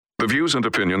The views and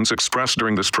opinions expressed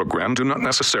during this program do not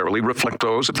necessarily reflect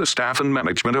those of the staff and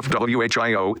management of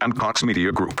WHIO and Cox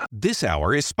Media Group. This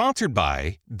hour is sponsored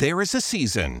by There Is a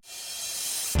Season.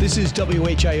 This is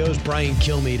WHIO's Brian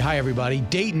Kilmeade. Hi, everybody.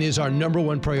 Dayton is our number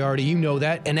one priority. You know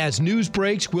that. And as news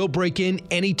breaks, we'll break in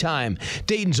anytime.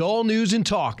 Dayton's all news and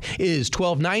talk is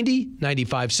 1290,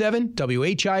 95.7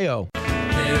 WHIO.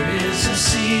 There is a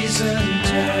season,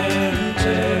 turn,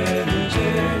 turn,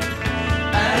 turn.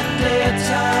 And a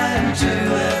time to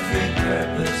every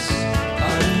purpose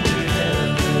under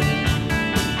heaven.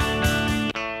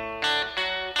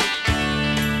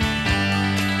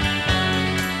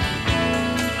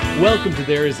 Welcome to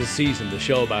There Is a Season, the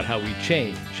show about how we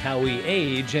change, how we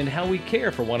age, and how we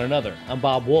care for one another. I'm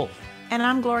Bob Wolf. And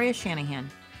I'm Gloria Shanahan.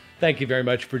 Thank you very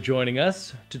much for joining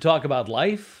us to talk about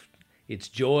life, its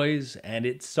joys and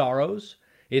its sorrows,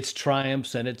 its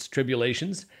triumphs and its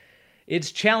tribulations,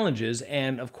 its challenges,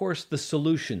 and, of course, the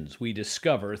solutions we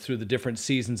discover through the different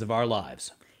seasons of our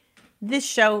lives. This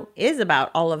show is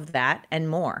about all of that and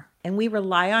more, and we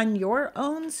rely on your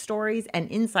own stories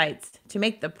and insights to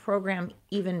make the program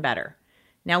even better.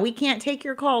 Now, we can't take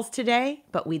your calls today,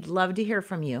 but we'd love to hear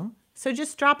from you. So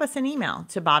just drop us an email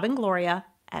to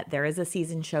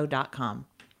bobanddgloria@thereisaseasonshow.com.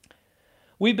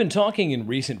 We've been talking in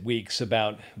recent weeks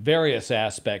about various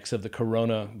aspects of the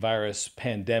coronavirus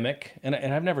pandemic, and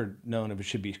I've never known if it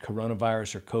should be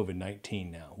coronavirus or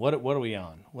COVID-19 now. What are we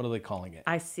on? What are they calling it?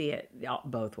 I see it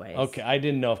both ways. Okay, I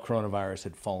didn't know if coronavirus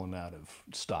had fallen out of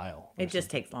style. It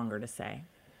just takes longer to say.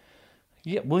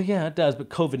 Yeah, well, yeah, it does, but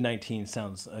COVID-19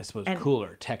 sounds, I suppose,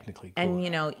 cooler, technically cooler. And,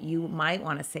 you might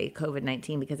want to say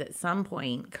COVID-19 because at some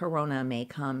point, Corona may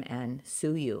come and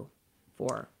sue you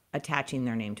for attaching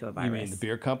their name to a virus. You mean the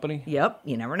beer company? Yep.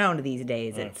 You never know these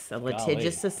days. It's a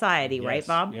litigious society, Yes. right,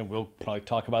 Bob? Yeah, we'll probably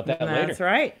talk about that later. That's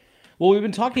right. Well, we've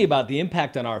been talking about the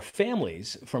impact on our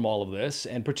families from all of this,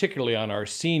 and particularly on our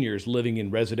seniors living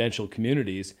in residential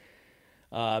communities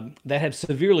that have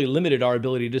severely limited our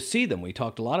ability to see them. We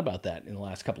talked a lot about that in the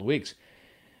last couple of weeks.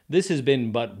 This has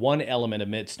been but one element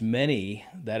amidst many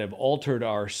that have altered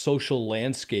our social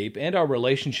landscape and our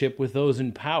relationship with those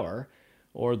in power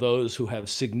or those who have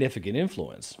significant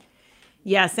influence.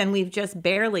 Yes, and we've just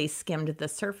barely skimmed the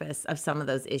surface of some of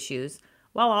those issues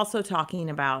while also talking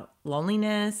about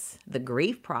loneliness, the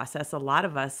grief process a lot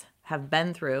of us have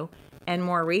been through, and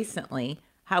more recently,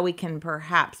 how we can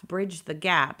perhaps bridge the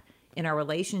gap in our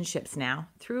relationships now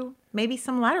through maybe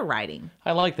some letter writing.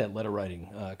 I like that letter writing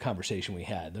conversation we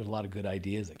had. There's a lot of good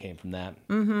ideas that came from that.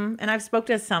 Mm-hmm. And I've spoke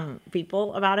to some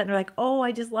people about it, and they're like, "Oh,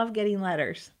 I just love getting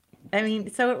letters." I mean,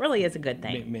 so it really is a good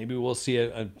thing. Maybe we'll see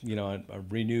a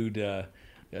renewed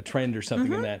trend or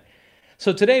something in that.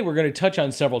 So today we're going to touch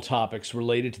on several topics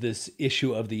related to this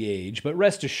issue of the age, but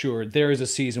rest assured, There Is a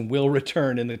Season will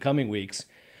return in the coming weeks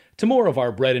to more of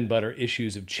our bread and butter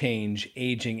issues of change,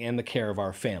 aging, and the care of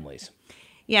our families.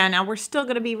 Yeah, now we're still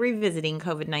going to be revisiting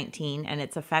COVID-19 and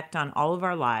its effect on all of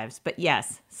our lives, but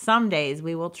yes, some days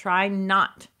we will try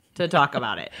not to talk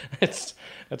about it. That's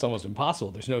almost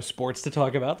impossible. There's no sports to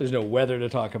talk about. There's no weather to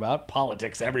talk about.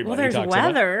 Politics, everybody talks about. Well,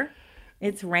 there's weather.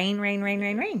 It's rain, rain, rain,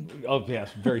 rain, rain. Oh, yeah.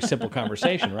 Very simple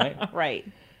conversation, right? Right.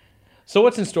 So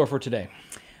what's in store for today?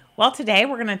 Well, today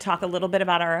we're going to talk a little bit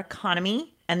about our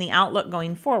economy and the outlook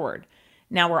going forward.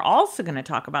 Now, we're also going to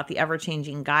talk about the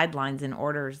ever-changing guidelines and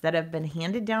orders that have been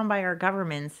handed down by our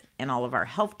governments and all of our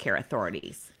healthcare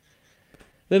authorities.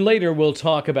 Then later, we'll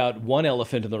talk about one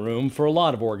elephant in the room for a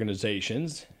lot of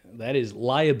organizations. That is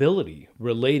liability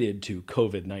related to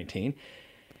COVID-19.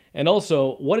 And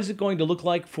also, what is it going to look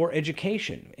like for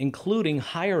education, including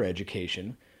higher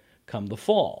education, come the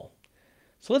fall?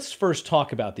 So let's first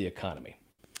talk about the economy.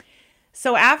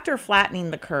 So after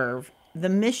flattening the curve, the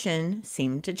mission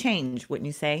seemed to change, wouldn't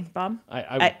you say, Bob?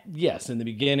 Yes, in the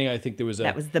beginning, I think there was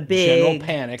that was the big general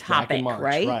panic topic, back in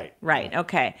March. Right.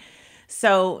 Okay.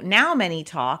 So now many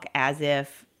talk as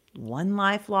if one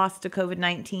life lost to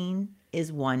COVID-19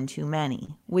 is one too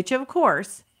many, which of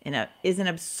course is an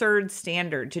absurd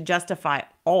standard to justify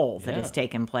all that has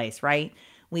taken place, right?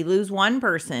 We lose one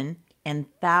person and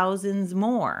thousands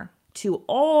more to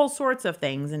all sorts of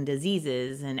things and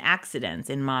diseases and accidents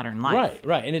in modern life.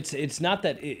 Right. And it's not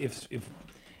that if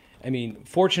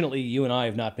fortunately you and I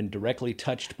have not been directly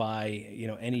touched by,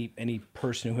 any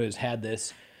person who has had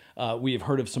this. We have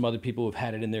heard of some other people who've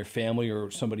had it in their family or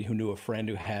somebody who knew a friend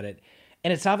who had it.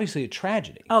 And it's obviously a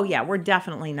tragedy. Oh, yeah. We're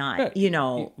definitely not,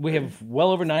 We have well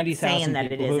over 90,000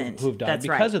 people who've died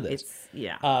because of this.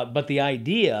 But the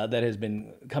idea that has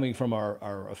been coming from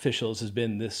our officials has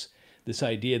been this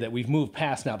idea that we've moved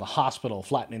past now the hospital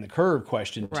flattening the curve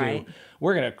question to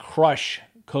we're going to crush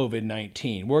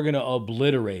COVID-19. We're going to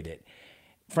obliterate it.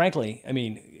 Frankly, I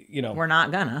mean, We're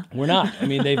not gonna. we're not. I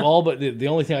mean, they've all but the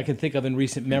only thing I can think of in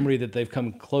recent memory that they've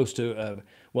come close to,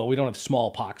 well, we don't have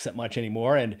smallpox that much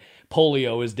anymore, and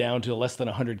polio is down to less than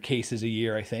 100 cases a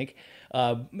year, I think.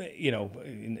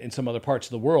 In some other parts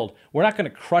of the world. We're not going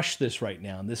to crush this right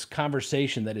now. And this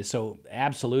conversation that is so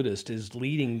absolutist is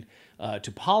leading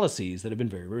to policies that have been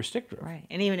very restrictive. Right.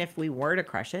 And even if we were to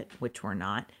crush it, which we're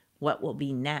not, what will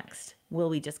be next? Will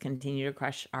we just continue to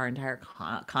crush our entire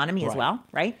economy as well?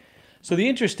 Right. So the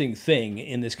interesting thing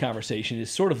in this conversation is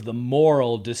sort of the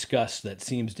moral disgust that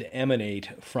seems to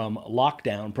emanate from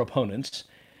lockdown proponents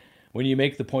when you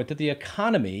make the point that the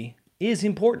economy is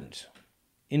important.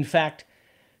 In fact,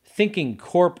 thinking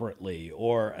corporately,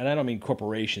 and I don't mean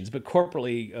corporations, but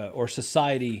corporately or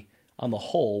society on the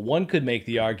whole, one could make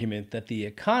the argument that the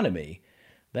economy,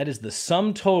 that is the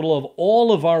sum total of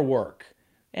all of our work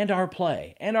and our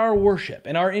play and our worship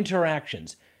and our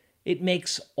interactions, it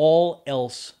makes all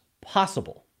else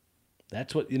possible.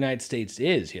 That's what the United States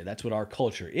is here. That's what our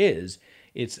culture is.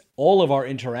 It's all of our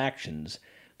interactions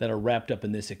that are wrapped up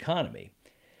in this economy.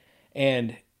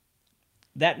 And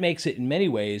that makes it in many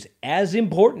ways as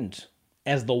important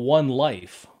as the one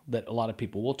life that a lot of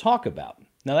people will talk about.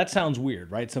 Now that sounds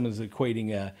weird, right? Someone's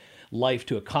equating life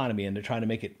to economy and they're trying to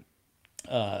make it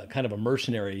kind of a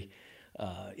mercenary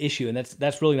issue. And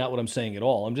that's really not what I'm saying at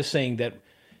all. I'm just saying that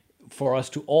for us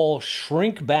to all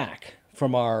shrink back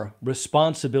from our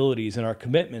responsibilities and our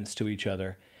commitments to each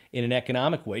other in an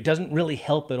economic way doesn't really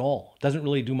help at all. It doesn't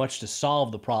really do much to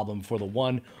solve the problem for the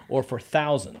one or for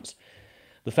thousands.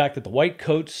 The fact that the white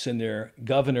coats and their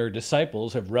governor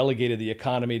disciples have relegated the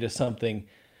economy to something,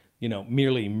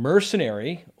 merely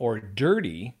mercenary or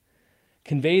dirty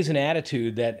conveys an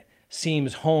attitude that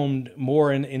seems homed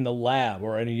more in the lab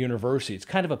or in a university. It's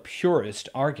kind of a purist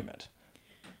argument.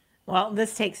 Well,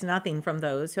 this takes nothing from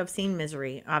those who have seen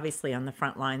misery. Obviously, on the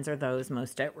front lines are those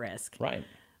most at risk. Right.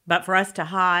 But for us to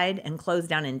hide and close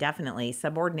down indefinitely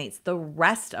subordinates the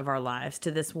rest of our lives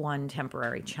to this one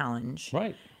temporary challenge.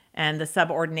 Right. And the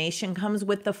subordination comes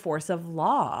with the force of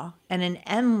law and an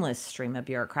endless stream of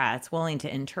bureaucrats willing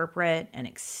to interpret and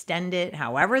extend it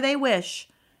however they wish,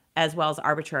 as well as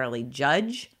arbitrarily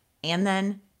judge and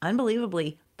then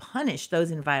unbelievably punish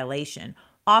those in violation,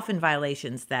 often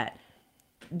violations that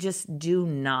just do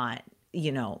not,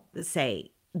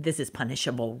 say this is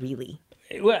punishable really.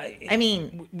 Well, I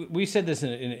mean, we said this in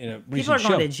a recent people are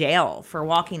going show. to jail for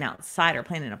walking outside or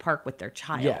playing in a park with their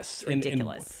child. Yes, It's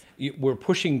ridiculous. And we're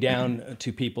pushing down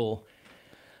to people,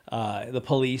 the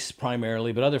police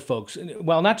primarily, but other folks.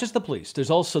 Well, not just the police. There's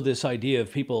also this idea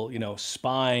of people,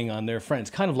 spying on their friends,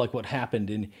 kind of like what happened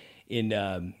in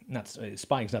not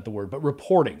spying's not the word, but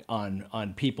reporting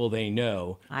on people they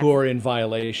know who are in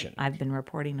violation. I've been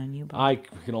reporting on you, Bob. I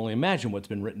can only imagine what's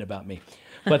been written about me.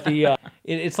 But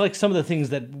it's like some of the things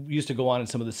that used to go on in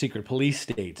some of the secret police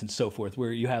states and so forth,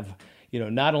 where you have,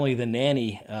 not only the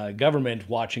nanny government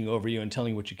watching over you and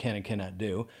telling you what you can and cannot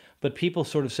do, but people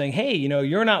sort of saying, hey,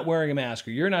 you're not wearing a mask,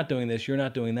 or you're not doing this, you're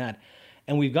not doing that.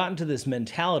 And we've gotten to this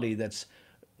mentality that's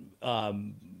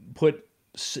put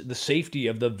the safety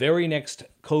of the very next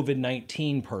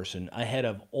COVID-19 person ahead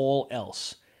of all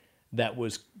else that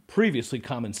was previously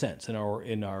common sense in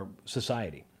our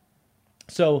society.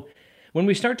 So when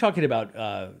we start talking about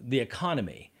the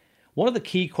economy, one of the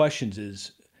key questions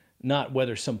is not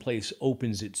whether some place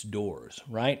opens its doors,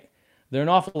 right? There are an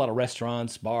awful lot of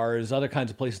restaurants, bars, other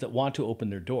kinds of places that want to open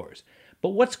their doors. But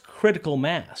what's critical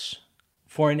mass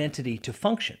for an entity to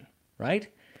function, right?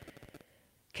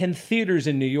 Can theaters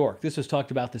in New York, this was talked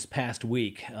about this past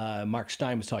week, Mark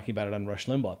Stein was talking about it on Rush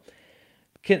Limbaugh.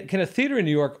 Can a theater in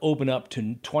New York open up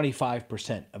to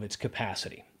 25% of its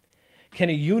capacity? Can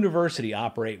a university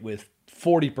operate with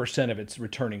 40% of its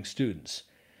returning students?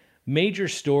 Major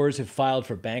stores have filed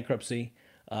for bankruptcy,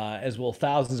 as will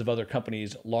thousands of other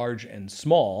companies, large and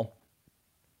small.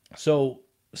 So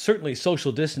certainly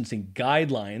social distancing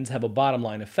guidelines have a bottom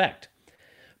line effect.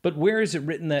 But where is it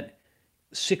written that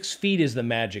 6 feet is the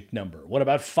magic number? What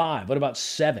about 5? What about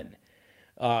 7?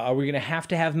 Are we going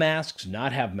to have masks,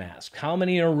 not have masks? How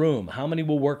many in a room? How many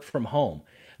will work from home?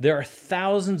 There are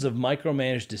thousands of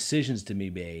micromanaged decisions to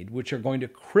be made, which are going to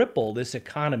cripple this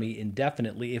economy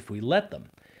indefinitely if we let them.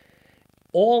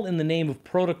 All in the name of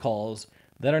protocols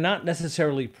that are not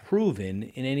necessarily proven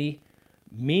in any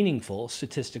meaningful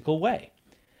statistical way.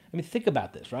 I mean, think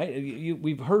about this, right?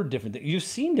 We've heard different things. You've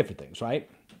seen different things, right?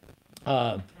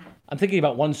 I'm thinking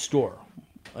about one store.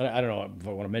 I don't know if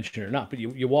I want to mention it or not, but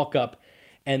you walk up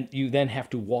and you then have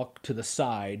to walk to the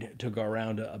side to go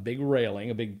around a big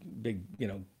railing, a big,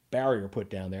 barrier put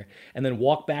down there, and then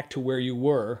walk back to where you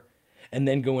were, and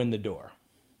then go in the door.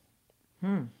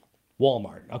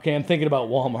 Walmart. Okay, I'm thinking about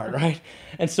Walmart, right?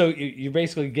 And so you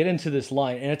basically get into this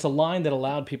line, and it's a line that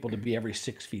allowed people to be every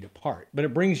 6 feet apart, but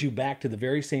it brings you back to the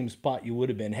very same spot you would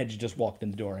have been had you just walked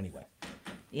in the door anyway.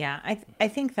 Yeah, I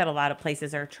think that a lot of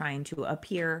places are trying to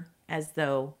appear as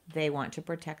though they want to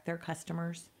protect their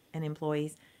customers and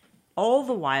employees. All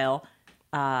the while,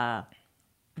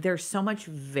 there's so much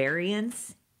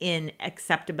variance in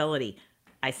acceptability.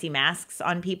 I see masks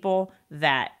on people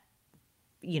that,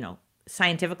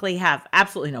 scientifically have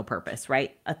absolutely no purpose,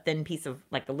 right? A thin piece of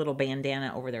like a little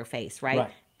bandana over their face,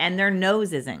 right? And their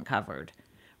nose isn't covered,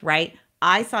 right?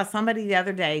 I saw somebody the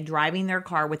other day driving their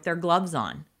car with their gloves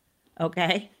on.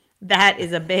 Okay. That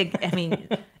is a big,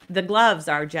 the gloves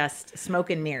are just smoke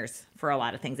and mirrors for a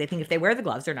lot of things. They think if they wear the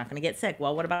gloves, they're not going to get sick.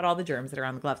 Well, what about all the germs that are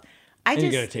on the gloves?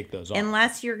 You got to take those off.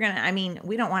 Unless you're going to,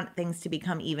 we don't want things to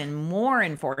become even more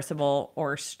enforceable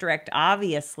or strict,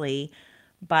 obviously.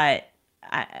 But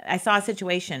I saw a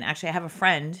situation. Actually, I have a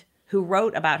friend who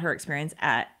wrote about her experience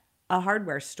at a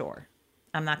hardware store.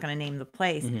 I'm not going to name the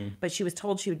place, but she was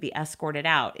told she would be escorted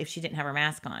out if she didn't have her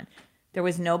mask on. There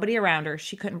was nobody around her.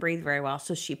 She couldn't breathe very well,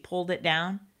 so she pulled it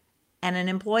down. And an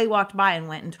employee walked by and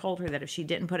went and told her that if she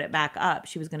didn't put it back up,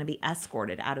 she was going to be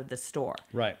escorted out of the store.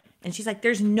 Right. And she's like,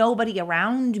 there's nobody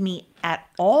around me at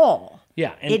all.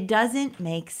 Yeah. And it doesn't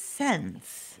make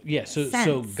sense. Yeah, so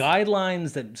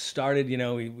guidelines that started,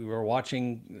 we were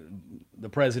watching the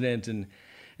president and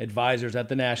advisors at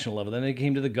the national level. Then they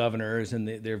came to the governors and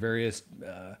their various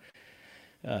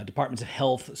departments of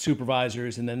health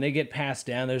supervisors, and then they get passed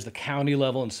down. There's the county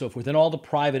level and so forth. And all the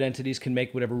private entities can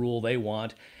make whatever rule they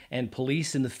want. And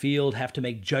police in the field have to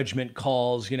make judgment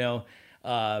calls,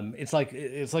 It's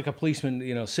like a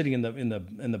policeman, sitting in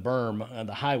the berm on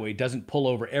the highway doesn't pull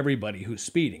over everybody who's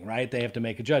speeding, right? They have to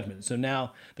make a judgment. So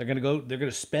now they're going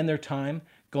to spend their time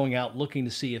going out looking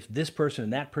to see if this person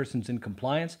and that person's in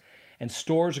compliance. And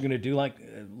stores are going to do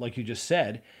like you just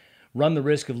said, run the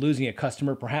risk of losing a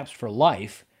customer perhaps for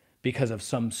life because of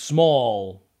some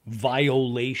small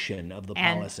violation of the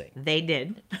policy. They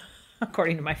did,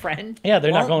 according to my friend. Yeah,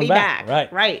 they're not going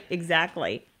back. Right,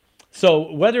 exactly.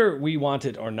 So whether we want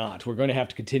it or not, we're going to have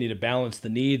to continue to balance the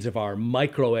needs of our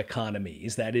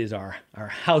microeconomies, that is our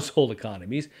household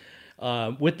economies,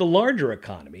 with the larger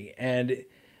economy and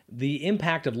the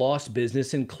impact of lost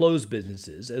business and closed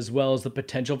businesses, as well as the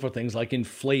potential for things like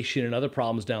inflation and other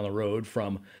problems down the road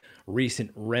from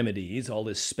recent remedies, all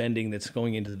this spending that's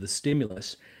going into the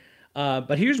stimulus.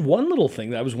 But here's one little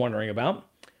thing that I was wondering about.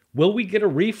 Will we get a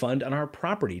refund on our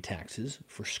property taxes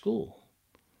for school?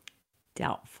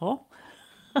 Doubtful.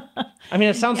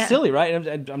 It sounds silly, right?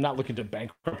 I'm not looking to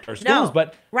bankrupt our schools,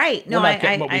 but right. No, I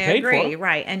agree. For.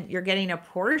 Right, and you're getting a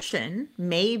portion,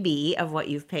 maybe, of what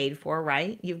you've paid for,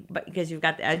 right? Because you've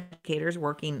got the educators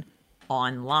working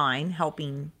online,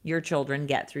 helping your children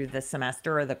get through the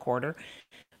semester or the quarter.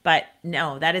 But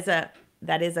no, that is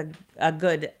a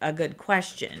good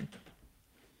question.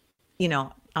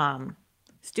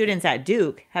 Students at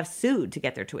Duke have sued to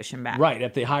get their tuition back. Right.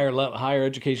 At the higher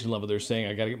education level, they're saying,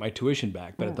 I got to get my tuition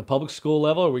back. But at the public school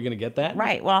level, are we going to get that?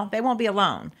 Right. Well, they won't be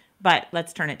alone. But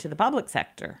let's turn it to the public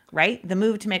sector, right? The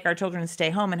move to make our children stay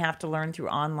home and have to learn through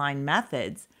online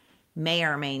methods may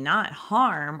or may not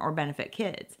harm or benefit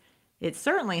kids. It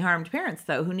certainly harmed parents,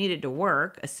 though, who needed to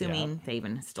work, assuming they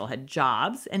even still had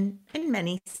jobs, and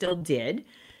many still did.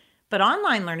 But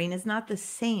online learning is not the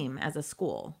same as a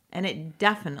school, and it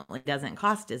definitely doesn't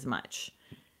cost as much.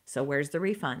 So where's the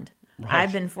refund? Right.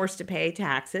 I've been forced to pay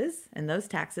taxes, and those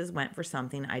taxes went for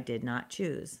something I did not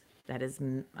choose. That is,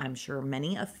 I'm sure,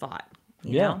 many a thought.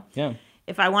 You know? Yeah.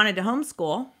 If I wanted to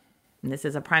homeschool, and this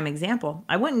is a prime example,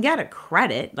 I wouldn't get a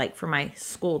credit for my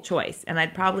school choice, and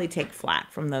I'd probably take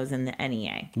flack from those in the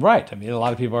NEA. Right. A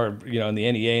lot of people are, in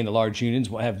the NEA and the large unions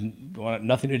want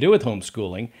nothing to do with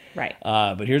homeschooling. Right.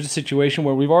 But here's a situation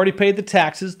where we've already paid the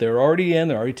taxes. They're already in.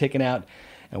 They're already taken out.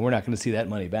 And we're not going to see that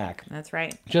money back. That's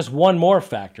right. Just one more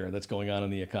factor that's going on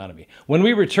in the economy. When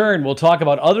we return, we'll talk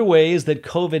about other ways that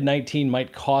COVID-19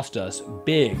 might cost us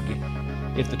big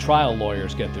if the trial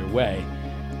lawyers get their way.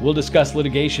 We'll discuss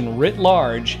litigation writ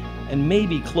large and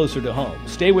maybe closer to home.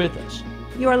 Stay with us.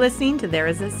 You are listening to There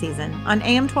Is a Season on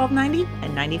AM 1290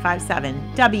 and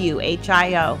 95.7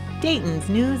 WHIO, Dayton's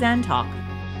News and Talk.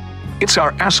 It's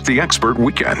our Ask the Expert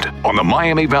weekend on the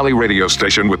Miami Valley radio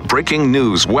station with breaking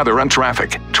news, weather, and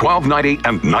traffic. 1290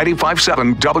 and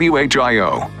 95.7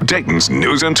 WHIO, Dayton's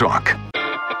News and Talk.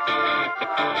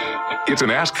 It's an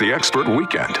Ask the Expert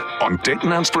weekend on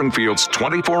Dayton and Springfield's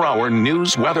 24-hour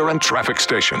news, weather, and traffic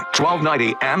station,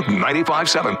 1290 and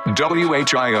 95.7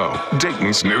 WHIO,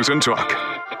 Dayton's News and Talk.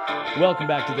 Welcome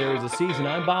back to There Is a Season.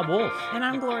 I'm Bob Wolf. And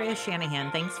I'm Gloria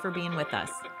Shanahan. Thanks for being with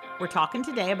us. We're talking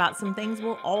today about some things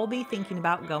we'll all be thinking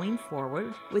about going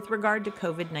forward with regard to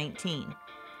COVID-19.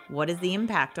 What is the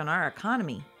impact on our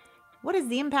economy? What is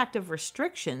the impact of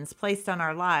restrictions placed on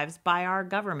our lives by our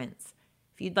governments?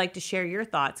 If you'd like to share your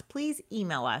thoughts, please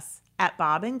email us at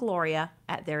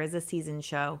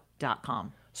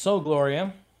bobandgloria@thereisaseasonshow.com. So,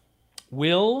 Gloria,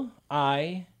 will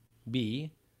I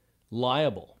be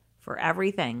liable? For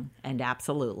everything and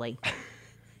absolutely.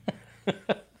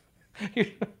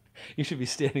 You should be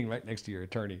standing right next to your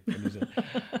attorney.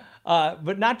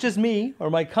 But not just me or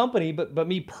my company, but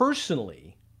me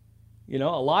personally. You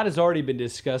know, a lot has already been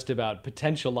discussed about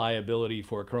potential liability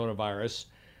for coronavirus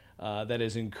that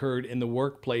is incurred in the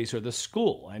workplace or the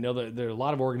school. I know that there are a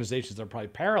lot of organizations that are probably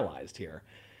paralyzed here.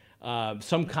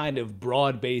 Some kind of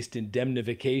broad-based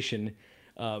indemnification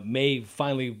may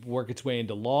finally work its way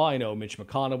into law. I know Mitch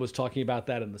McConnell was talking about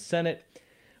that in the Senate.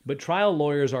 But trial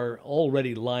lawyers are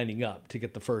already lining up to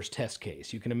get the first test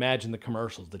case. You can imagine the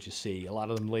commercials that you see, a lot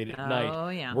of them late at night. Oh,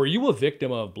 yeah. Were you a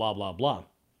victim of blah, blah, blah?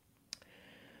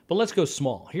 But let's go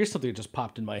small. Here's something that just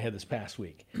popped in my head this past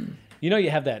week. You know, you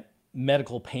have that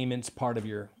medical payments part of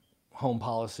your home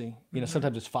policy. You know,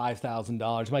 sometimes it's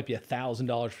 $5,000. It might be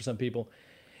 $1,000 for some people.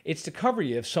 It's to cover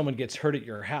you if someone gets hurt at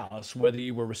your house, whether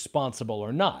you were responsible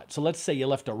or not. So let's say you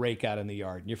left a rake out in the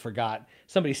yard and you forgot.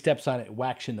 Somebody steps on it and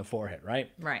whacks you in the forehead, right?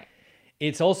 Right.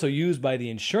 It's also used by the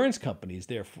insurance companies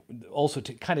there also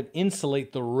to kind of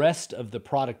insulate the rest of the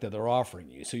product that they're offering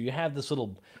you. So you have this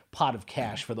little pot of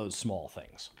cash for those small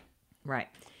things. Right.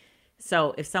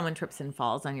 So if someone trips and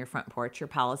falls on your front porch, your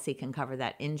policy can cover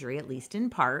that injury, at least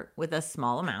in part, with a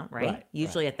small amount, right?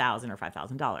 Usually $1,000 or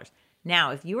 $5,000.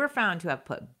 Now, if you were found to have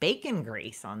put bacon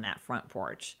grease on that front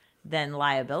porch, then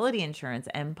liability insurance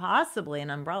and possibly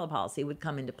an umbrella policy would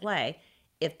come into play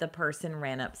if the person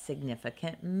ran up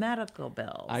significant medical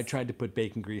bills. I tried to put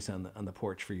bacon grease on the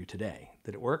porch for you today.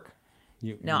 Did it work?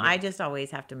 No, I just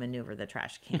always have to maneuver the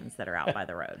trash cans that are out by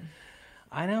the road.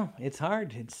 I know. It's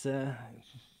hard. It's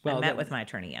I met with my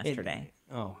attorney yesterday.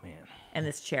 Oh, man. And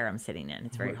this chair I'm sitting in,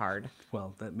 it's very hard.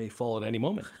 Well, that may fall at any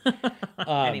moment.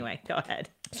 Anyway, go ahead.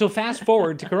 So fast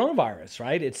forward to coronavirus,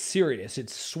 right? It's serious.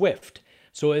 It's swift.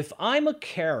 So if I'm a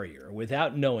carrier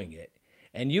without knowing it,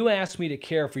 and you ask me to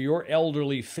care for your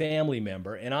elderly family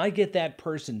member, and I get that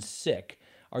person sick,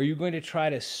 are you going to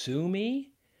try to sue me?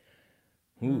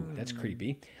 Ooh, that's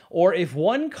creepy. Or if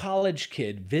one college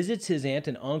kid visits his aunt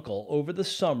and uncle over the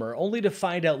summer only to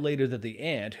find out later that the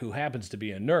aunt, who happens to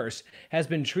be a nurse, has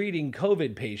been treating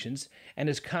COVID patients and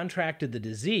has contracted the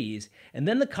disease, and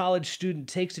then the college student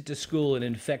takes it to school and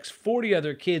infects 40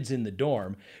 other kids in the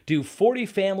dorm, do 40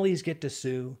 families get to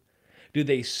sue? Do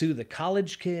they sue the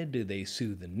college kid? Do they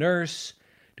sue the nurse?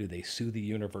 Do they sue the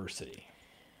university?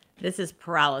 This is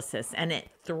paralysis, and it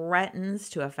threatens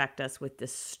to affect us with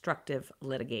destructive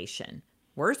litigation.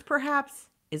 Worse, perhaps,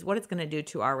 is what it's going to do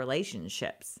to our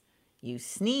relationships. You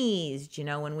sneezed,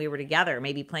 when we were together,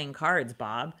 maybe playing cards,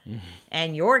 Bob,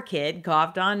 and your kid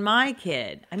coughed on my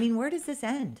kid. I mean, where does this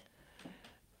end?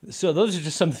 So those are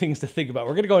just some things to think about.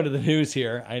 We're going to go into the news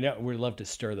here. I know we'd love to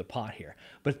stir the pot here,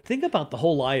 but think about the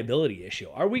whole liability issue.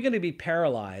 Are we going to be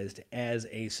paralyzed as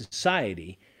a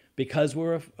society because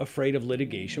we're afraid of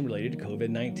litigation related to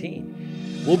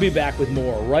COVID-19? We'll be back with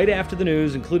more right after the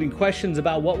news, including questions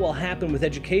about what will happen with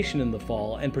education in the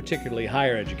fall, and particularly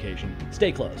higher education.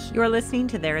 Stay close. You're listening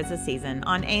to There Is a Season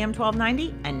on AM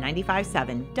 1290 and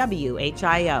 95.7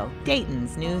 WHIO,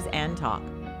 Dayton's News and Talk.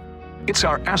 It's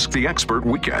our Ask the Expert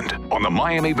weekend on the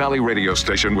Miami Valley radio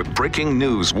station with breaking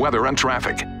news, weather, and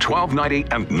traffic.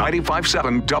 1290 and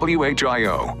 95.7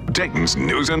 WHIO, Dayton's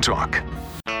News and Talk.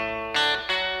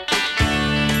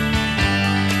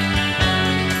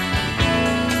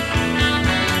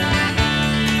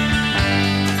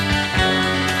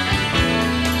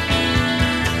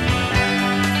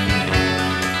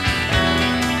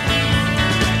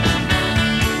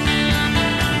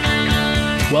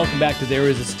 Welcome back to There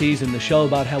Is a Season, the show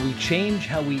about how we change,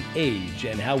 how we age,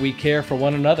 and how we care for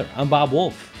one another. I'm Bob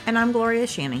Wolf. And I'm Gloria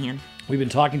Shanahan. We've been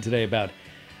talking today about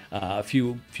a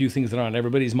few things that are on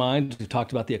everybody's mind. We've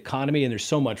talked about the economy, and there's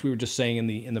so much. We were just saying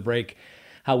in the break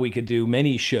how we could do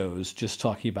many shows just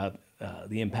talking about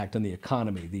the impact on the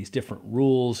economy, these different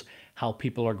rules, how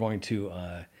people are going to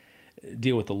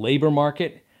deal with the labor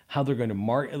market, how they're going to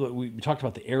market. We talked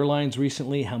about the airlines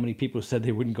recently, how many people said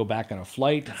they wouldn't go back on a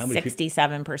flight. How many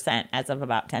 67% as of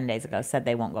about 10 days ago said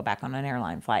they won't go back on an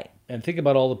airline flight. And think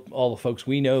about all the folks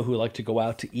we know who like to go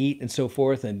out to eat and so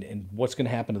forth, and what's going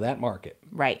to happen to that market.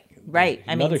 Right.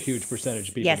 Another huge percentage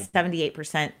of people. Yes,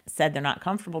 78% said they're not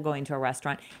comfortable going to a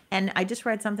restaurant. And I just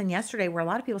read something yesterday where a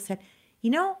lot of people said,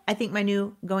 I think my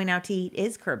new going out to eat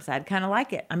is curbside. Kind of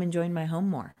like it. I'm enjoying my home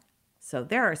more. So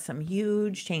there are some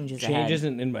huge changes ahead.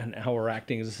 in how we're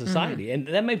acting as a society. And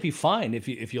that might be fine if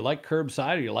you like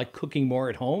curbside or you like cooking more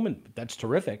at home, and that's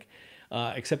terrific.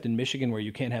 Except in Michigan, where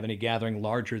you can't have any gathering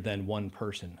larger than one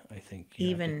person, I think.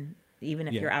 Even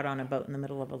if you're out on a boat in the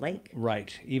middle of a lake.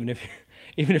 Right. Even if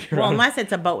you're well, unless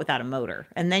it's a boat without a motor,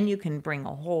 and then you can bring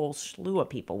a whole slew of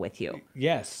people with you.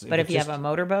 Yes. But if you have a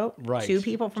motorboat, right, 2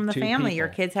 people from the family, people. Your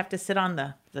kids have to sit on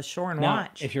the shore and now,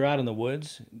 watch. If you're out in the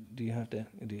woods, do you have to?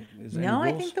 Is there No, any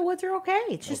I rules? think the woods are okay.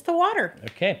 It's just the water.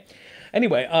 Okay.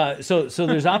 Anyway, so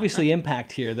there's obviously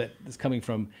impact here that is coming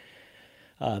from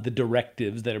the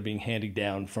directives that are being handed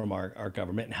down from our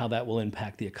government, and how that will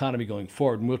impact the economy going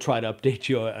forward. And we'll try to update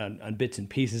you on bits and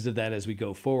pieces of that as we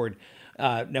go forward.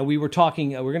 Now, we were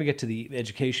talking, we're going to get to the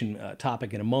education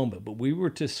topic in a moment, but we were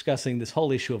discussing this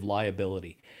whole issue of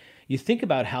liability. You think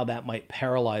about how that might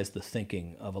paralyze the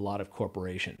thinking of a lot of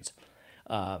corporations.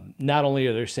 Not only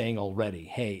are they saying already,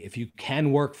 hey, if you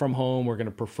can work from home, we're going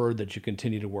to prefer that you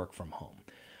continue to work from home.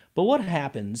 But what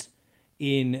happens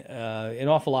in an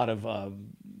awful lot of,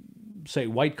 say,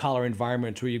 white-collar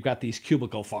environments where you've got these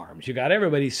cubicle farms? You got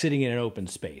everybody sitting in an open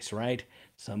space, right?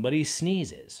 Somebody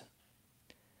sneezes.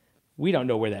 We don't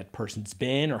know where that person's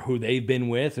been or who they've been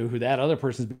with or who that other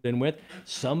person's been with.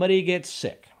 Somebody gets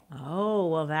sick. Oh,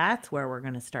 well, that's where we're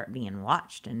going to start being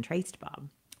watched and traced, Bob.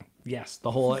 Yes, the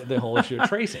whole issue of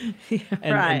tracing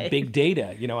and big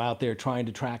data, out there trying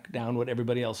to track down what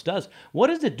everybody else does. What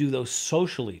does it do, though,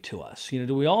 socially to us?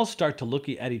 Do we all start to look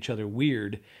at each other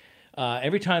weird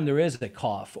every time there is a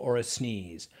cough or a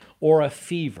sneeze or a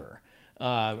fever?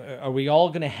 Are we all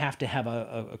going to have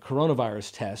a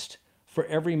coronavirus test for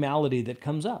every malady that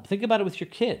comes up? Think about it with your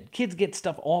kid. Kids get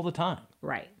stuff all the time.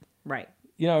 Right. Are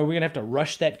we going to have to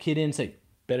rush that kid in and say,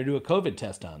 better do a COVID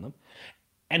test on them?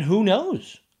 And who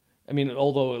knows? I mean,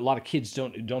 although a lot of kids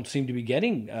don't seem to be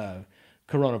getting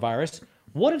coronavirus,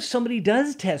 what if somebody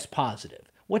does test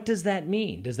positive? What does that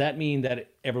mean? Does that mean that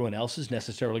everyone else is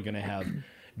necessarily going to have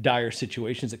dire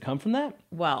situations that come from that?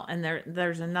 Well, and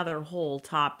there's another whole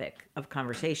topic of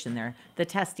conversation there. The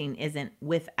testing isn't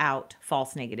without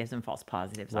false negatives and false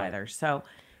positives either. So,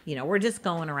 we're just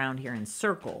going around here in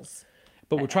circles.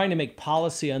 But we're trying to make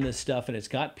policy on this stuff, and it's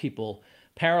got people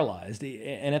paralyzed.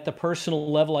 And at the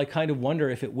personal level, I kind of wonder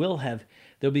if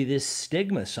there'll be this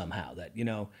stigma somehow that,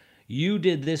 you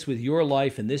did this with your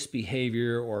life and this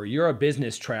behavior, or you're a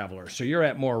business traveler, so you're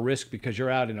at more risk because you're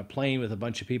out in a plane with a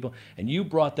bunch of people, and you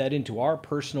brought that into our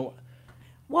personal.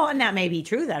 Well, and that may be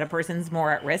true that a person's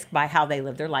more at risk by how they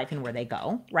live their life and where they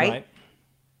go, right?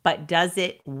 But does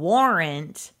it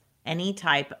warrant any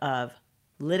type of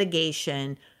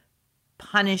litigation,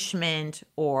 punishment,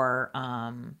 or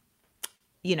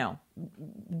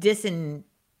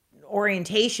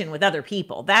disorientation with other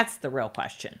people? That's the real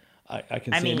question. I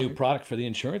can see a new product for the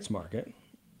insurance market.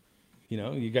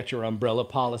 You got your umbrella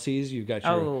policies, you've got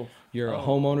your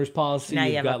homeowner's policy, now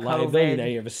you've you have got a liability, COVID. now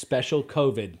you have a special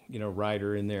COVID,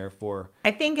 rider in there for.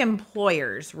 I think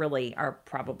employers really are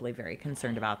probably very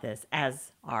concerned about this,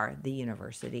 as are the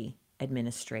university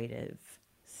administrative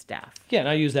staff. Yeah, and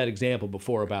I used that example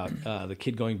before about the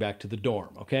kid going back to the dorm,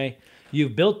 okay?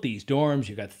 You've built these dorms,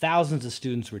 you've got thousands of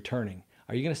students returning.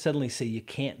 Are you going to suddenly say you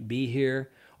can't be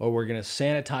here, or we're going to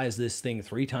sanitize this thing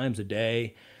 3 times a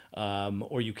day,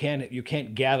 or you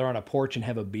can't gather on a porch and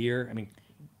have a beer? I mean,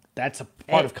 that's a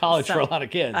part of college for a lot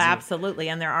of kids. Absolutely,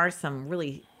 and there are some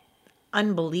really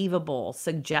unbelievable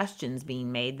suggestions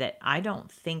being made that I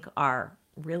don't think are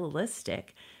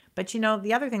realistic. But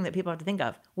the other thing that people have to think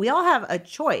of, we all have a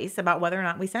choice about whether or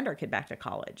not we send our kid back to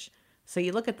college. So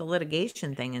you look at the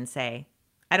litigation thing and say,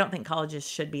 I don't think colleges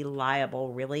should be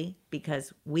liable, really,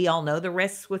 because we all know the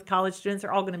risks with college students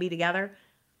are all going to be together.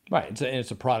 Right,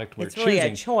 it's a product we're choosing. It's really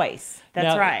a choice.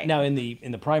 That's right. Now, in the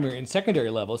primary and secondary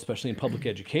level, especially in public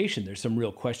education, there's some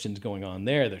real questions going on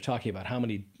there. They're talking about how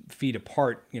many feet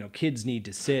apart, kids need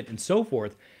to sit and so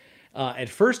forth. At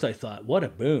first, I thought, what a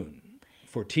boon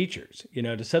for teachers,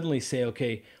 to suddenly say,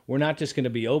 okay, we're not just going to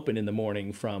be open in the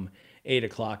morning from 8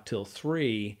 o'clock till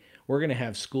 3. we're going to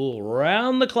have school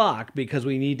round the clock because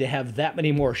we need to have that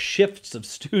many more shifts of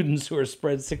students who are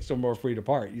spread 6 or more feet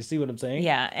apart. You see what I'm saying?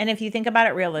 Yeah, and if you think about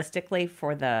it realistically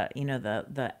for the,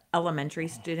 the elementary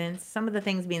students, some of the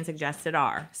things being suggested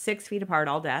are 6 feet apart,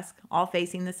 all desks, all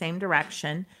facing the same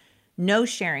direction, no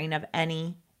sharing of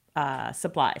any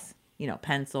supplies,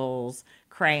 pencils,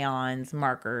 crayons,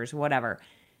 markers, whatever.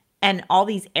 And all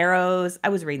these arrows, I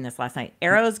was reading this last night,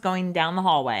 arrows going down the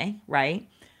hallway, right?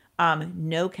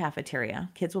 No cafeteria.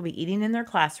 Kids will be eating in their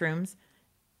classrooms.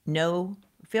 No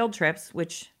field trips,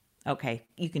 which, okay,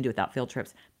 you can do without field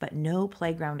trips, but no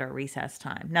playground or recess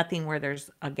time. Nothing where there's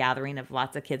a gathering of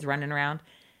lots of kids running around.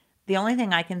 The only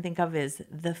thing I can think of is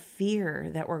the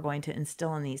fear that we're going to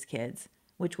instill in these kids,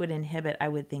 which would inhibit, I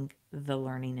would think, the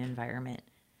learning environment.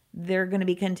 They're going to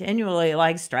be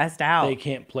continually stressed out. They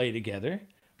can't play together.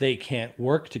 They can't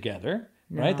work together.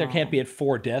 Right? There can't be at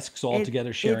 4 desks all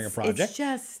together sharing a project.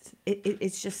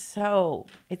 It's just so,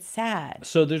 it's sad.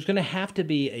 So there's going to have to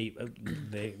be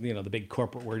the big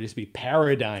corporate word is to be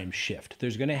paradigm shift.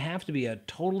 There's going to have to be a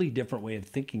totally different way of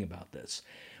thinking about this,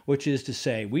 which is to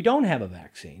say we don't have a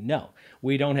vaccine. No,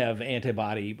 we don't have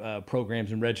antibody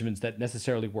programs and regimens that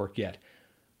necessarily work yet.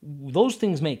 Those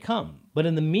things may come. But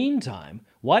in the meantime,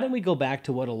 why don't we go back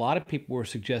to what a lot of people were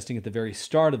suggesting at the very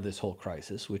start of this whole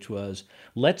crisis, which was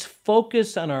let's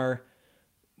focus on our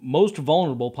most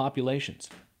vulnerable populations.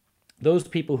 Those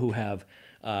people who have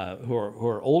who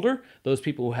are older, those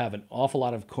people who have an awful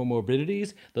lot of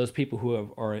comorbidities, those people who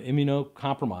are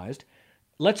immunocompromised.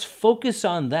 Let's focus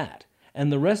on that.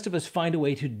 And the rest of us find a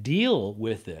way to deal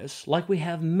with this like we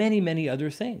have many, many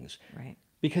other things. Right.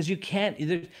 Because you can't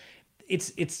either.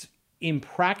 It's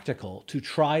impractical to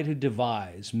try to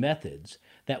devise methods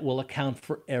that will account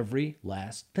for every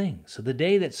last thing. So the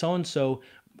day that so-and-so,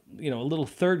 a little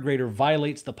third grader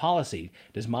violates the policy,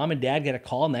 does mom and dad get a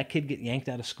call and that kid get yanked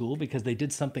out of school because they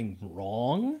did something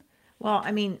wrong? Well,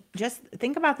 I mean, just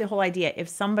think about the whole idea. If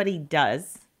somebody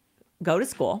does go to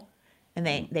school and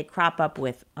they crop up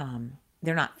with,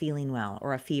 they're not feeling well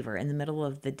or a fever in the middle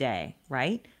of the day,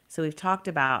 right? So we've talked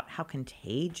about how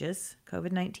contagious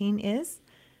COVID-19 is.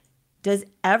 Does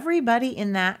everybody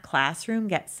in that classroom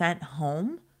get sent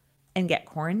home and get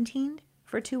quarantined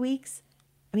for 2 weeks?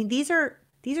 I mean, these are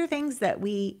things that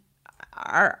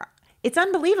it's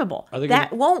unbelievable.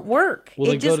 That won't work.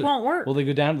 It just won't work. Will they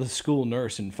go down to the school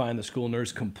nurse and find the school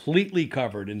nurse completely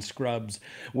covered in scrubs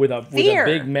with a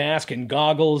big mask and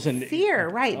goggles and fear,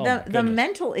 right? Oh, the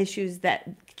mental issues that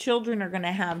children are going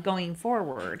to have going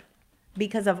forward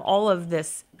because of all of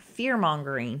this fear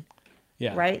mongering.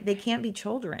 Yeah. Right? They can't be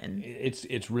children.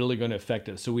 It's really going to affect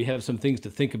us. So we have some things to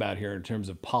think about here in terms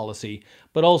of policy,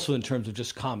 but also in terms of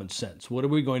just common sense. What are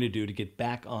we going to do to get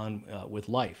back on with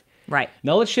life? Right.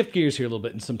 Now let's shift gears here a little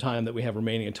bit in some time that we have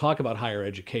remaining and talk about higher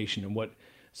education and what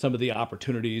some of the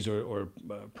opportunities or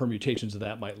permutations of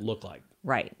that might look like.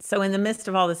 Right. So in the midst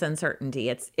of all this uncertainty,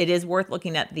 it is worth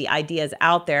looking at the ideas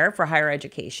out there for higher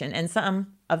education, and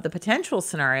some of the potential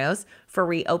scenarios for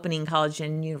reopening college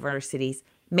and universities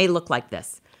may look like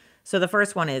this. So the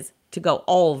first one is to go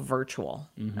all virtual.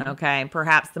 Mm-hmm. Okay.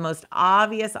 Perhaps the most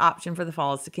obvious option for the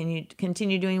fall is to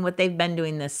continue doing what they've been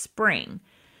doing this spring.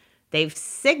 They've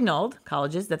signaled,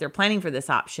 colleges, that they're planning for this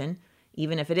option,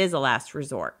 even if it is a last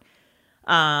resort.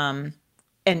 And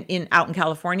out in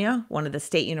California, one of the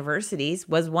state universities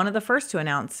was one of the first to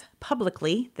announce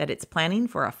publicly that it's planning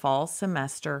for a fall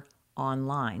semester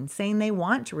online, saying they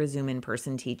want to resume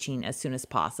in-person teaching as soon as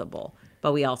possible.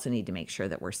 But we also need to make sure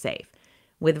that we're safe.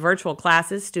 With virtual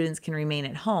classes, students can remain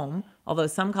at home, although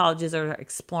some colleges are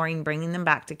exploring bringing them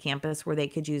back to campus where they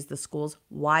could use the school's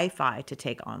Wi-Fi to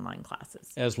take online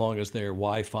classes. As long as they're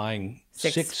Wi-Fiing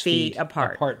 6 feet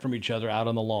apart from each other out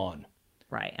on the lawn.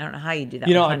 Right. I don't know how you do that.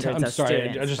 I'm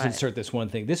sorry. I'll just insert this one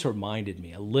thing. This reminded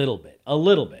me a little bit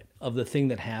of the thing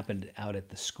that happened out at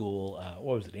the school.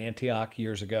 What was it, Antioch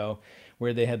years ago,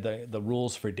 where they had the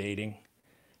rules for dating.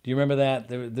 Do you remember that?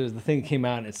 There's the thing came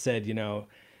out and it said,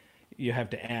 you have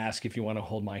to ask if you want to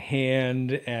hold my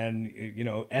hand and,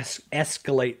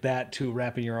 escalate that to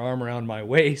wrapping your arm around my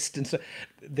waist. And so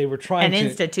they were trying An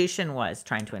institution was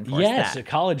trying to enforce that. Yes, a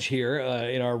college here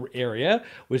in our area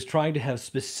was trying to have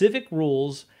specific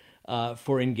rules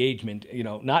for engagement,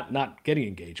 not getting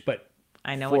engaged, but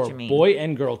I know what you mean. For boy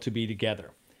and girl to be together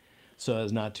so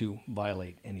as not to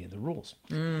violate any of the rules.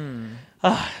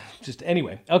 Just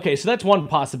anyway. Okay, so that's one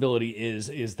possibility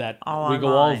is that we go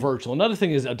all virtual. Another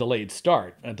thing is a delayed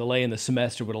start. A delay in the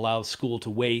semester would allow school to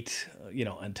wait,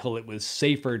 until it was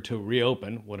safer to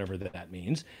reopen, whatever that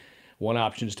means. One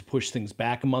option is to push things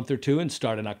back a month or two and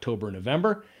start in October or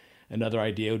November. Another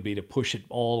idea would be to push it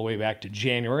all the way back to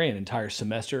January, an entire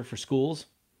semester for schools.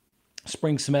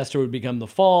 Spring semester would become the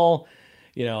fall,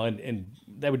 and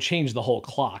that would change the whole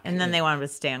clock. And then they wanted to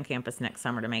stay on campus next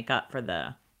summer to make up for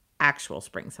the actual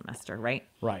spring semester, right?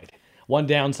 Right. One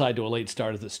downside to a late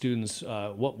start is that students,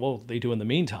 what will they do in the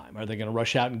meantime? Are they going to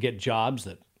rush out and get jobs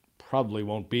that probably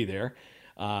won't be there?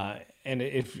 And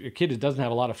if your kid doesn't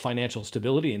have a lot of financial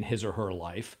stability in his or her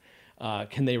life,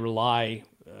 can they rely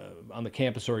on the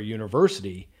campus or a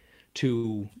university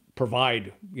to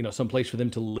provide, some place for them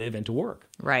to live and to work?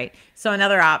 Right. So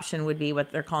another option would be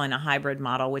what they're calling a hybrid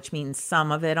model, which means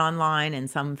some of it online and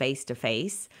some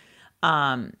face-to-face.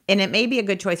 And it may be a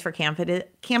good choice for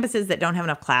campuses that don't have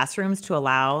enough classrooms to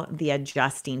allow the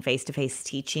adjusting face-to-face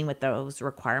teaching with those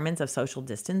requirements of social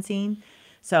distancing.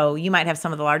 So you might have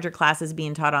some of the larger classes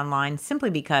being taught online simply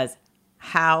because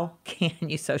how can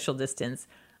you social distance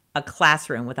a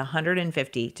classroom with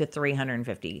 150 to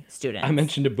 350 students? I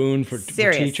mentioned a boon for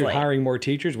teachers, hiring more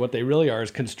teachers. What they really are is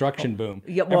construction boom.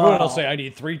 Yeah, Everyone will say, I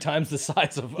need 3 times the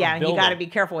size of a and you building. got to be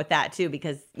careful with that too,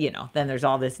 because, then there's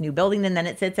all this new building and then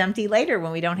it sits empty later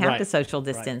when we don't have to social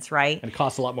distance, right? And it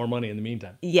costs a lot more money in the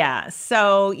meantime. Yeah.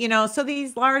 So, so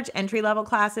these large entry-level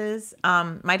classes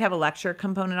might have a lecture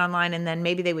component online, and then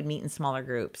maybe they would meet in smaller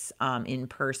groups in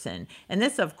person. And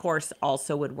this, of course,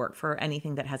 also would work for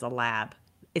anything that has a lab.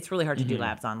 It's really hard to do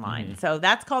labs online. So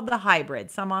that's called the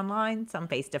hybrid, some online, some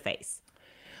face-to-face.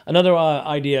 Another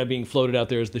idea being floated out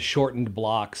there is the shortened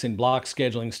blocks. In block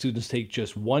scheduling, students take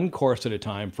just one course at a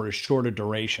time for a shorter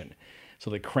duration. So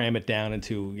they cram it down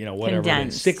into, whatever it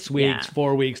is, 6 weeks,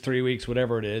 4 weeks, 3 weeks,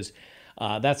 whatever it is.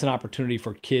 That's an opportunity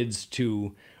for kids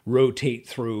to rotate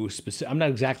through I'm not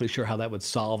exactly sure how that would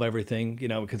solve everything,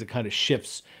 because it kind of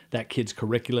shifts that kid's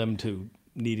curriculum to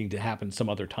needing to happen some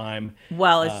other time.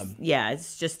 Well,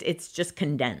 it's just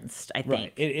condensed, I think.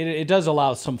 Right. It does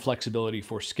allow some flexibility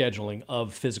for scheduling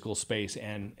of physical space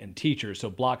and teachers. So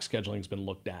block scheduling has been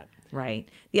looked at. Right.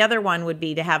 The other one would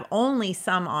be to have only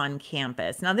some on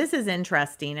campus. Now, this is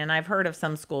interesting, and I've heard of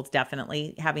some schools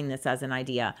definitely having this as an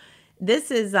idea.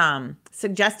 This is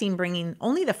suggesting bringing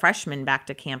only the freshmen back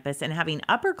to campus and having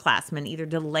upperclassmen either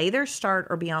delay their start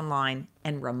or be online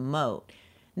and remote.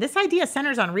 This idea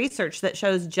centers on research that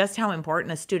shows just how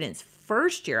important a student's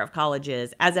first year of college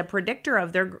is as a predictor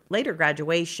of their later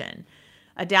graduation.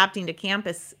 Adapting to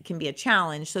campus can be a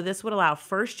challenge, so this would allow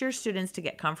first-year students to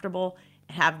get comfortable,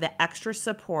 have the extra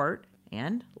support,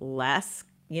 and less,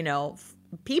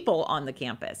 people on the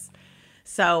campus.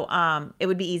 So it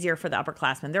would be easier for the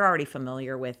upperclassmen. They're already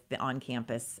familiar with the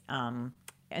on-campus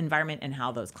environment and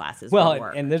how those classes will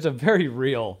work. And there's a very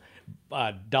real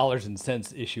dollars and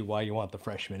cents issue why you want the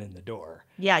freshmen in the door.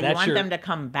 Yeah, you want them to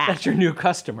come back. That's your new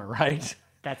customer, right?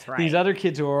 That's right. These other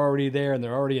kids who are already there and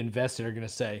they're already invested are going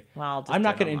to say, well, I'm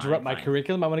not going to interrupt my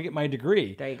curriculum. I want to get my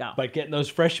degree. There you go. But getting those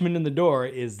freshmen in the door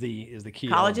is the key.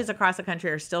 Colleges across the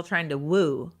country are still trying to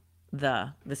woo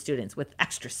the students with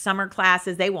extra summer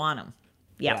classes. They want them.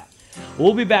 Yeah.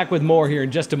 We'll be back with more here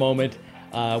in just a moment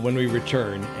when we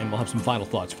return, and we'll have some final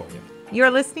thoughts for you. You're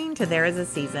listening to There Is a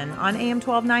Season on AM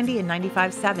 1290 and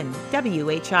 95.7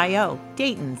 WHIO,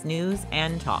 Dayton's News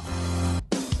and Talk.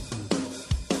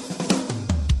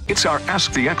 It's our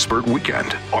Ask the Expert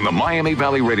weekend on the Miami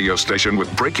Valley radio station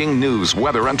with breaking news,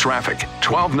 weather, and traffic.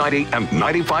 1290 and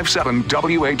 95.7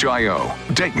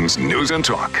 WHIO, Dayton's News and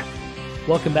Talk.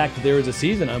 Welcome back to There Is a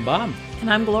Season. I'm Bob. And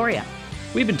I'm Gloria.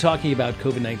 We've been talking about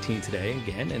COVID-19 today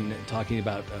again, and talking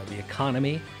about the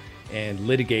economy and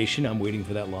litigation. I'm waiting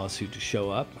for that lawsuit to show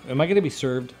up. Am I going to be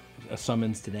served a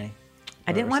summons today?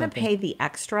 I didn't want to pay the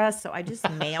extra, so I just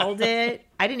mailed it.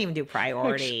 I didn't even do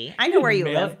priority. I know where you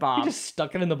live, Bob. You just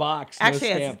stuck it in the box. Actually,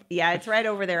 no stamp. it's right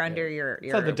over there under your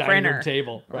it's on the printer. dining room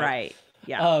table. Right.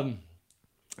 Yeah.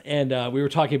 And we were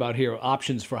talking about here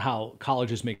options for how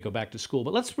colleges may go back to school.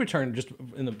 But let's return just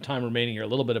in the time remaining here a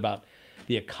little bit about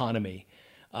the economy.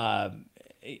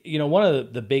 One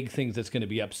of the big things that's going to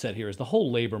be upset here is the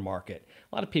whole labor market.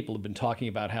 A lot of people have been talking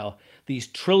about how these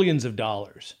trillions of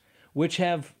dollars, which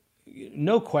have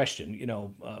no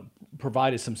question,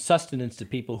 provided some sustenance to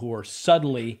people who are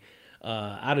suddenly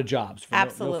out of jobs. For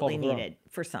absolutely no fault needed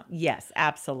for some. Yes,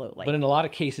 absolutely. But in a lot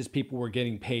of cases, people were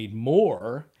getting paid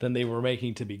more than they were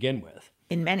making to begin with.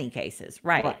 In many cases,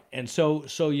 right. And so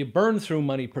you burn through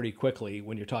money pretty quickly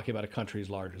when you're talking about a country as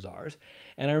large as ours.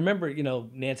 And I remember,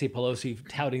 Nancy Pelosi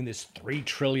touting this $3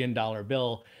 trillion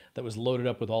bill that was loaded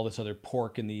up with all this other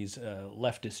pork and these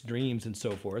leftist dreams and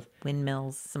so forth.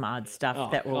 Windmills, some odd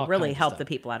stuff that will really help the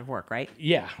people out of work, right?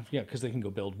 Yeah, because they can go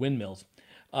build windmills.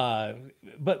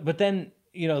 But then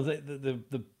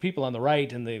the people on the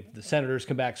right and the senators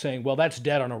come back saying, well, that's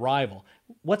dead on arrival.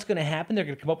 What's going to happen? They're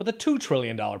going to come up with a $2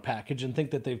 trillion package and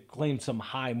think that they've claimed some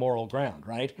high moral ground,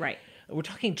 right? Right. We're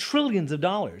talking trillions of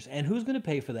dollars. And who's going to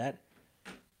pay for that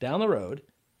down the road?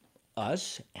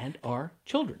 Us and our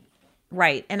children.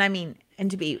 Right. And I mean,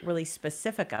 and to be really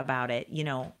specific about it,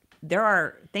 there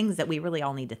are things that we really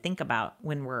all need to think about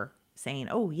when we're saying,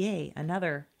 oh, yay,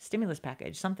 another stimulus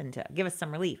package, something to give us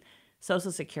some relief.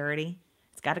 Social Security,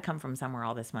 it's got to come from somewhere,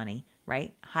 all this money,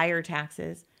 right? Higher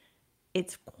taxes.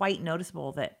 It's quite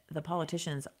noticeable that the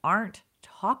politicians aren't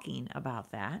talking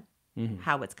about that,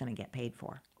 how it's going to get paid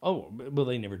for. Oh, well,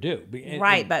 they never do.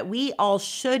 Right, but we all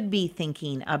should be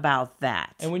thinking about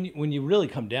that. And when you really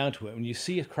come down to it, when you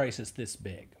see a crisis this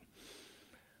big,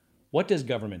 what does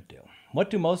government do?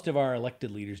 What do most of our elected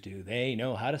leaders do? They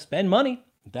know how to spend money.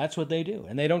 That's what they do.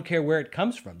 And they don't care where it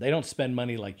comes from. They don't spend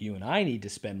money like you and I need to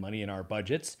spend money in our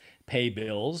budgets, pay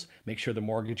bills, make sure the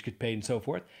mortgage gets paid and so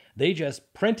forth. They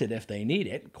just print it if they need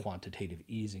it. Quantitative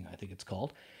easing, I think it's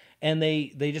called. And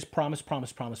they just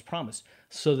promise,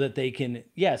 so that they can,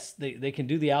 yes, they can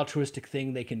do the altruistic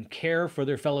thing. They can care for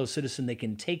their fellow citizen. They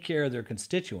can take care of their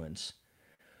constituents,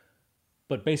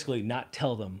 but basically not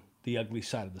tell them the ugly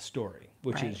side of the story,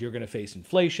 which is you're going to face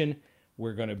inflation.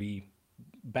 We're going to be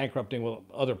bankrupting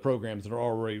other programs that are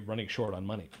already running short on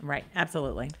money. Right,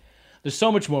 absolutely. There's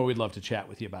so much more we'd love to chat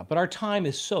with you about, but our time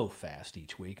is so fast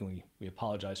each week, and we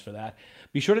apologize for that.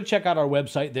 Be sure to check out our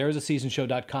website,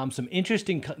 thereisaseasonshow.com. Some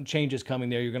interesting changes coming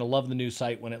there. You're going to love the new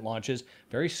site when it launches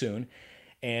very soon.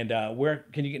 And where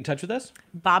can you get in touch with us?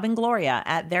 Bob and Gloria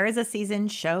at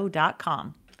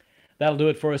thereisaseasonshow.com. That'll do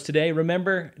it for us today.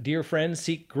 Remember, dear friends,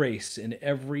 seek grace in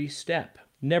every step.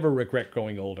 Never regret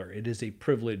growing older. It is a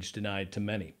privilege denied to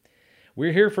many.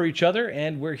 We're here for each other,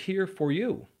 and we're here for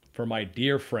you. For my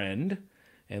dear friend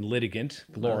and litigant,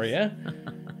 Gloria,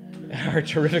 our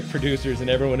terrific producers, and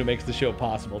everyone who makes the show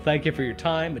possible. Thank you for your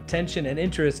time, attention, and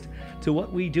interest to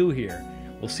what we do here.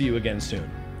 We'll see you again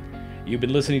soon. You've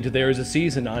been listening to There Is a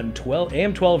Season on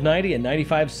AM 1290 and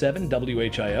 95.7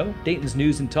 WHIO, Dayton's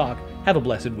News and Talk. Have a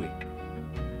blessed week.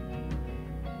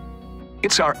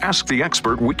 It's our Ask the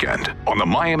Expert weekend on the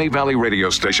Miami Valley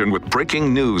radio station with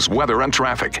breaking news, weather, and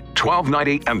traffic.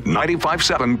 1290 and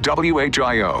 95.7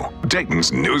 WHIO,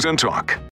 Dayton's News and Talk.